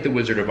same with The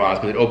Wizard of Oz,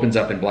 but it opens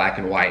up in black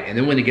and white, and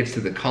then when it gets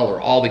to the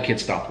color, all the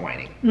kids stop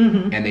whining,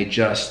 and they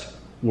just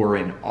were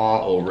in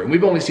awe over it. And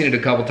we've only seen it a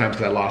couple times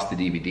because I lost the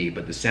DVD,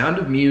 but The Sound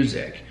of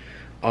Music,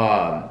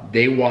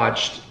 they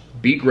watched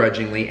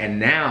begrudgingly, and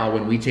now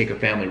when we take a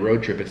family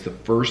road trip, it's the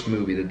first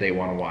movie that they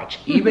want to watch.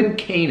 Even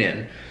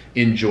Kanan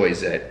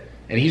enjoys it,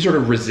 and he sort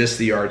of resists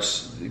the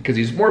arts because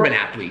he's more of an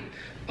athlete.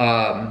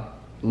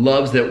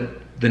 Loves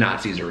that the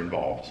Nazis are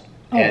involved,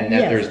 and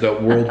that there's the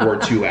World War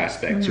II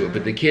aspect to it.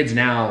 But the kids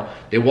now,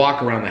 they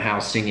walk around the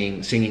house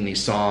singing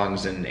these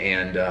songs, and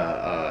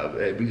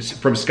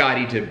from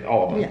Scotty to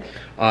all of them.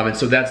 And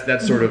so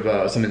that's sort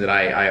of something that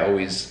I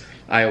always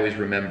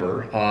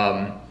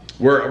remember.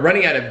 We're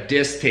running out of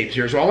disc tapes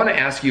here, so I want to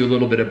ask you a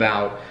little bit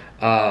about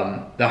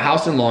the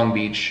house in Long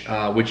Beach,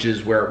 which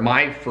is where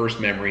my first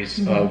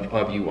memories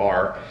of you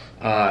are,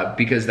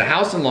 because the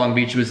house in Long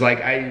Beach was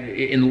like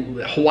in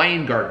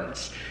Hawaiian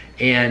Gardens.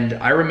 And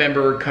I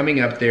remember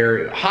coming up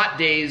there, hot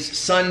days,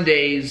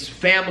 Sundays,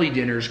 family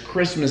dinners,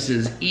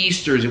 Christmases,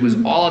 Easters, it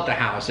was all at the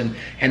house. And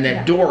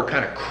that door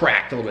kind of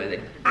cracked a little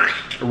bit,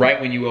 right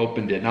when you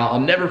opened it. And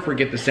I'll never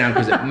forget the sound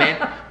because it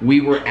meant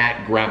we were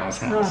at Grandma's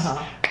house.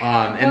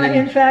 And then,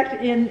 in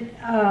fact,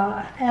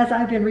 as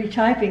I've been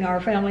retyping our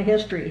family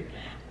history,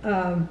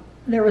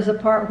 there was a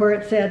part where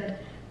it said,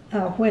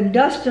 when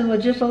Dustin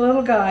was just a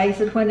little guy, he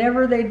said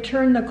whenever they'd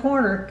turn the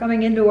corner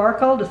coming into our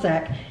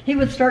cul-de-sac, he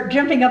would start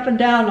jumping up and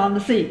down on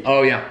the seat.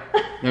 Oh yeah,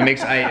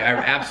 I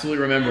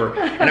absolutely remember.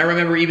 And I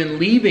remember even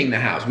leaving the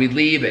house. We'd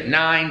leave at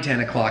 9,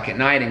 10 o'clock at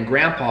night, and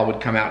Grandpa would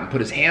come out and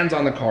put his hands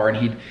on the car,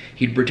 and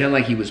he'd pretend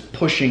like he was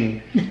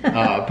pushing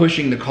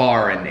the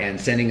car and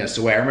sending us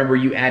away. I remember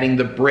you adding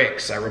the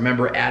bricks. I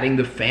remember adding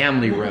the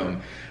family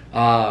room.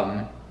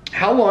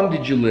 How long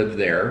did you live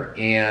there,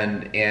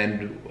 and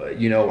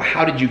you know,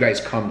 how did you guys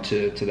come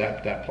to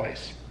that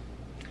place?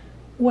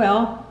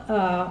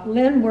 Well,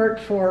 Lynn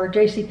worked for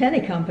J.C.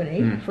 Penney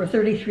Company for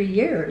 33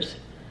 years,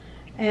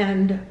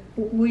 and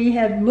we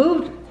had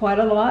moved quite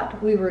a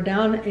lot. We were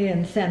down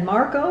in San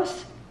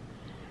Marcos.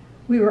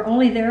 We were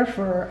only there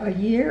for a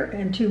year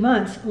and 2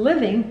 months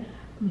living,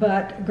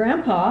 but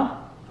Grandpa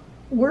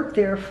worked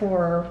there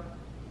for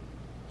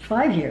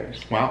 5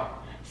 years. Wow.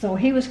 So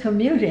he was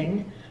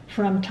commuting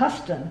from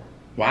Tustin.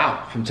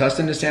 Wow, from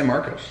Tustin to San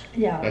Marcos.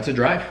 Yeah. That's a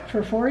drive.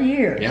 For 4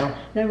 years. Yeah.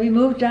 Then we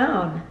moved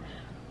down.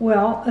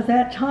 Well, at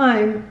that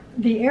time,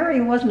 the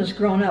area wasn't as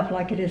grown up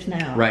like it is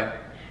now. Right.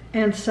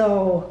 And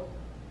so,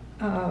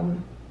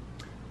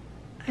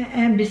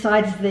 and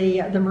besides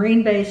the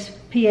Marine base,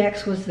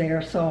 PX was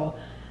there, so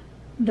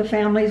the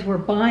families were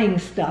buying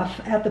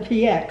stuff at the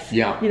PX.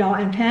 Yeah. You know,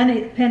 and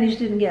pennies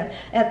didn't get.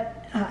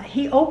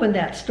 He opened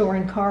that store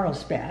in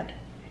Carlsbad.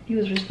 He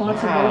was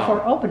responsible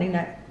for opening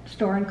that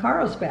store in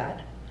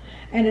Carlsbad.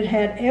 And it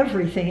had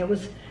everything. It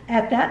was,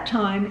 at that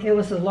time, it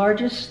was the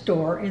largest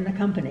store in the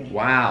company.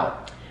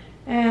 Wow.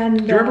 And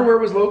do you remember where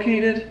it was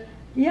located?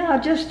 Yeah,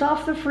 just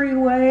off the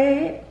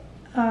freeway,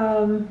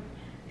 in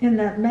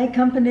that May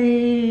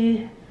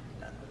Company,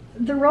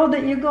 the road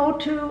that you go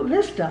to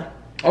Vista.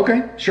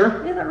 Okay,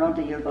 sure. Yeah, that road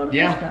that you go to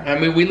Vista. I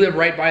mean, we live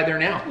right by there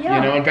now. Yeah.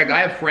 You know, in fact,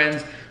 I have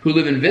friends who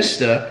live in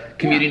Vista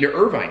commuting to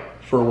Irvine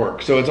for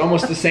work, so it's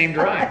almost the same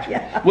drive.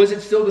 Yeah. Was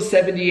it still the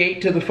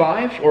 78 to the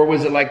 5, or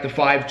was it like the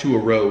 5 to a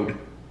road?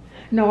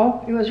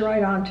 No, it was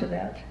right on to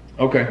that.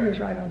 Okay. It was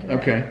right on to that.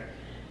 Okay.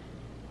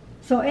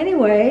 So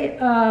anyway,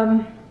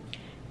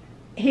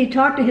 he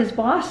talked to his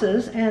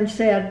bosses and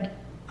said,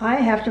 I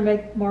have to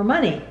make more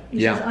money.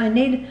 He says, I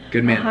need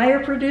a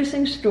higher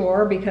producing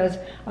store because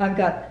I've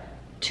got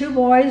 2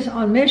 boys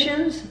on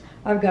missions,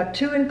 I've got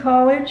 2 in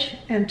college,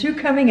 and 2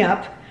 coming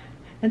up.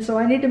 And so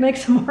I need to make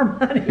some more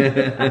money.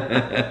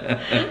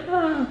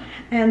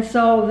 And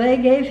so they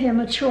gave him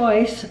a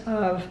choice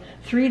of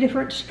 3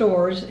 different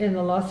stores in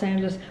the Los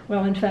Angeles.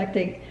 Well, in fact,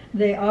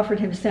 they offered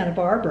him Santa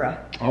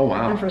Barbara. Oh,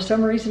 wow. And for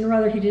some reason or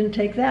other, he didn't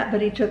take that,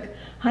 but he took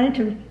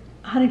Huntington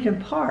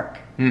Park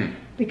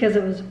because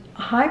it was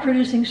a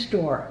high-producing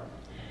store.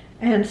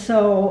 And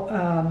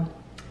so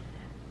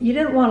you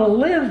didn't want to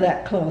live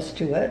that close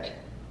to it.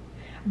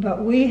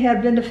 But we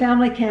had been to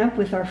family camp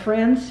with our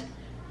friends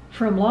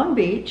from Long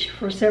Beach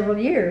for several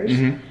years.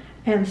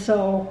 And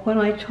so when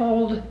I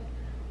told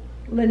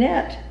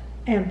Lynette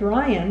and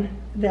Brian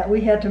that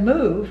we had to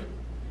move,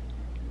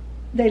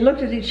 they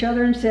looked at each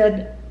other and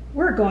said,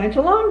 "We're going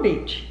to Long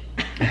Beach."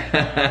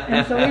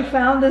 And so we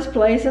found this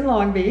place in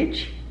Long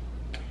Beach,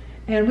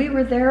 and we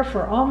were there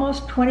for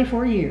almost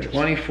 24 years.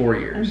 24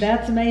 years. And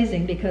that's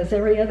amazing, because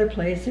every other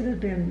place it had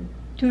been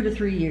 2 to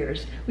 3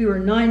 years. We were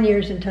 9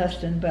 years in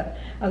Tustin, but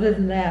other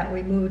than that,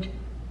 we moved.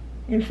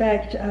 In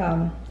fact,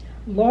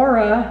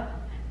 Laura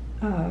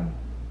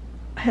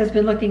has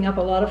been looking up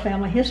a lot of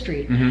family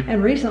history,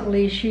 and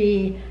recently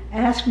she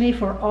asked me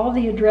for all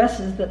the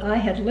addresses that I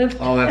had lived.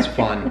 Oh, that's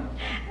fun.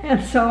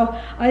 And so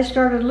I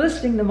started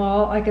listing them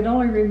all. I could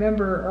only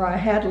remember, or I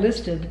had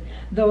listed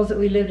those that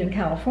we lived in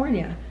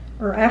California,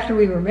 or after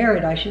we were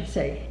married, I should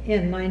say,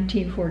 in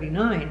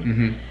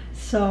 1949.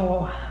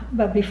 So,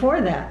 but before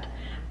that,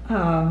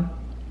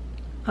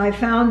 I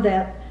found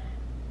that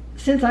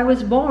since I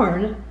was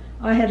born,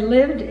 I had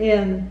lived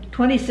in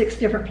 26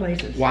 different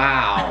places.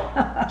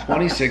 Wow,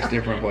 26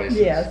 different places.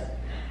 Yes,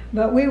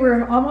 but we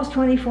were almost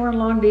 24 in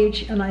Long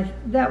Beach, and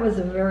that was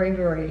a very,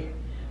 very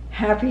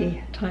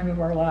happy time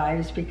of our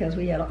lives, because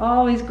we had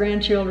all these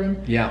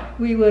grandchildren. Yeah.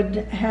 We would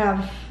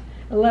have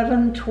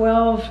 11,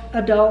 12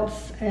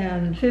 adults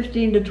and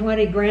 15 to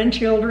 20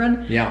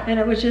 grandchildren. Yeah. And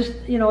it was just,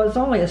 it was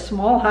only a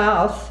small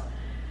house.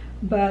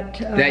 But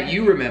that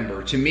you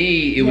remember. To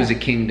me, it was a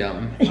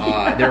kingdom.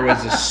 There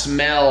was a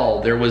smell.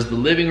 There was the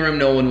living room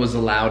no one was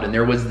allowed, and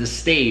there was the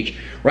stage.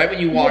 Right when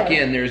you walk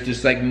in, there's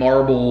this like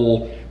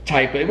marble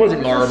type. It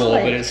wasn't marble,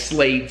 but it's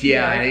slate.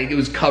 Yeah, and it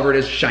was covered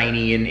as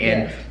shiny,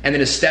 and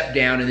then a step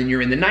down, and then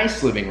you're in the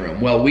nice living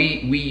room. Well,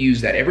 we use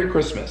that every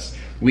Christmas.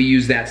 We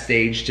use that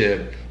stage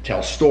to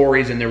tell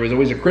stories, and there was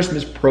always a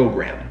Christmas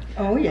program.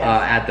 Oh, yes.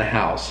 At the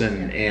house,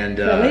 and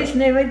Feliz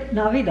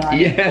Navidad.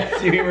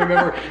 Yes, you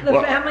remember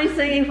the family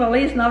singing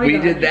Feliz Navidad. We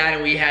did that,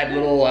 and we had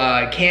little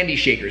candy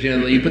shakers.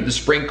 You put the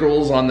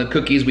sprinkles on the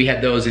cookies. We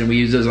had those, and we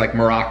used those like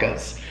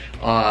maracas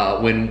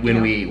when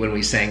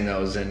we sang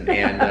those, and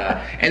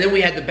then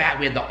we had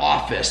the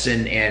office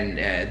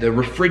and the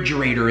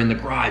refrigerator in the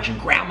garage, and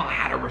Grandma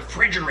had a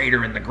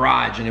refrigerator in the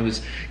garage, and it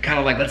was kind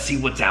of like, let's see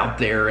what's out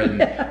there, and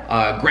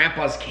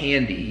Grandpa's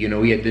candy.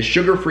 We had the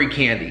sugar-free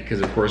candy,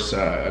 because of course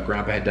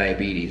Grandpa had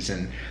diabetes,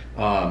 and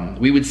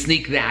we would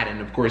sneak that,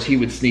 and of course he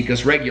would sneak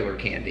us regular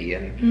candy,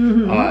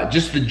 and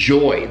just the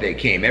joy that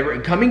came.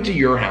 Coming to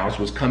your house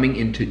was coming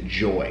into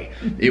joy.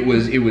 It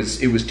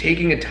was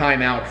taking a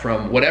time out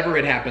from whatever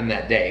had happened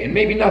that day, and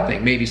maybe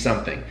nothing, maybe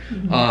something.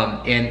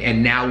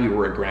 And now we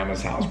were at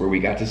Grandma's house, where we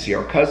got to see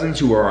our cousins,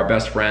 who are our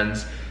best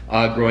friends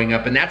growing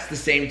up, and that's the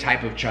same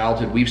type of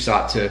childhood we've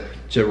sought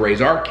to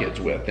raise our kids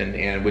with,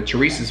 and with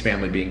Theresa's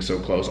family being so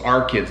close,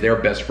 our kids, their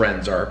best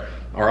friends are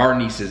our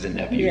nieces and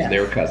nephews,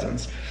 their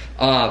cousins.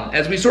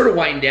 As we sort of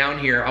wind down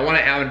here, I want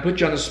to put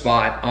you on the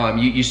spot.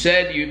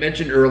 You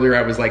mentioned earlier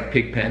I was like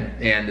Pigpen,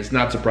 and it's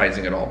not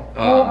surprising at all.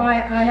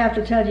 I have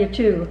to tell you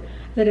too,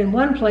 that in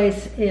one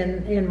place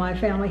in my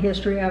family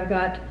history, I've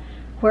got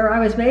where I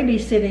was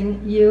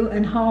babysitting you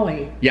and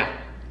Holly. Yeah.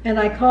 And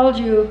I called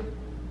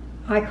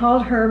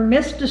her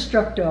Miss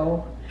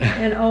Destructo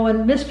and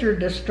Owen Mr.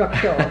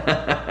 Destructo.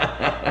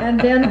 And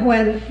then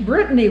when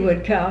Brittany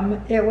would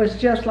come, it was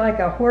just like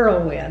a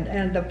whirlwind,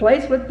 and the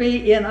place would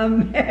be in a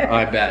mess.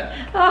 I bet.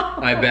 Oh.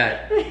 I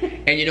bet.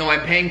 And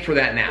I'm paying for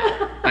that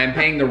now. I'm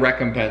paying the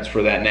recompense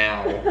for that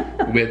now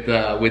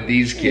with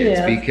these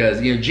kids,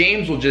 because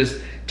James will just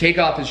take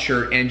off his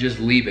shirt and just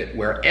leave it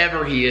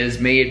wherever he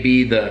is. May it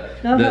be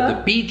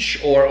the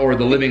beach or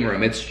the living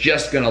room. It's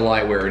just gonna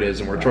lie where it is,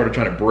 and we're sort of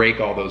trying to break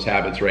all those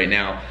habits right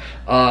now.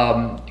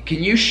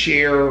 Can you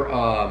share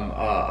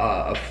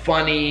a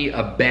funny,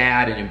 a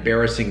bad, and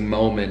embarrassing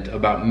moment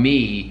about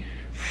me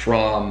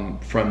from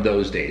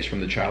those days,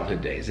 from the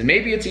childhood days? And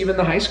maybe it's even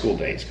the high school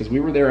days, because we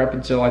were there up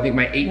until I think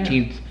my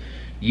 18th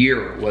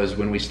year was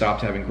when we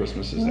stopped having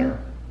Christmases there.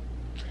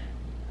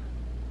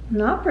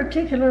 Not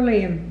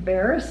particularly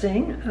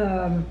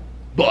embarrassing.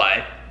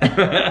 But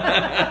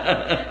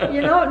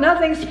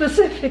nothing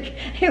specific.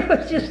 It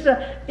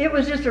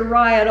was just a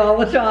riot all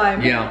the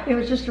time. Yeah. It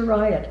was just a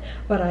riot.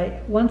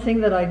 But one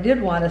thing that I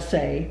did want to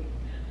say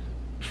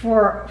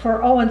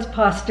for Owen's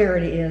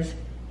posterity is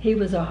he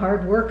was a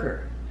hard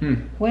worker.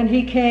 When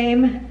he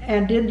came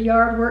and did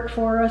yard work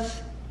for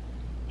us,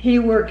 he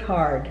worked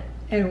hard,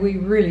 and we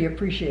really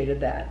appreciated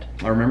that.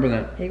 I remember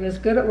that. He was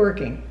good at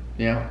working.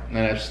 Yeah,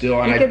 and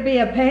he could be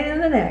a pain in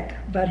the neck,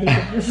 but he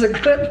was a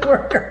good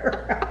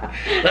worker.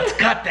 Let's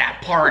cut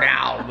that part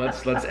out.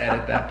 Let's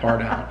edit that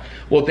part out.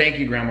 Well, thank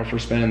you, Grandma, for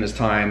spending this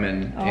time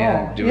and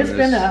doing this.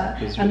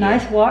 It's been a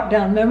nice walk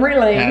down memory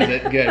lane. Has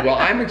it? Good. Well,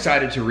 I'm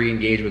excited to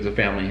re-engage with the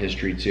family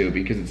history too,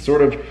 because it's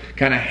sort of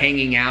kind of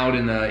hanging out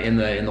in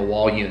the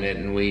wall unit,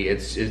 and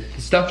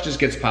stuff just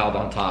gets piled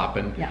on top,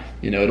 and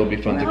it'll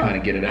be fun to kind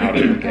of get it out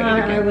and look at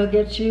it again. I will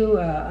get you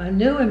a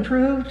new,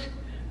 improved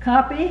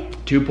copy.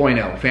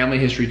 2.0, Family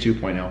History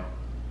 2.0.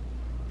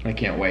 I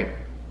can't wait.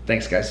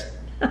 Thanks, guys.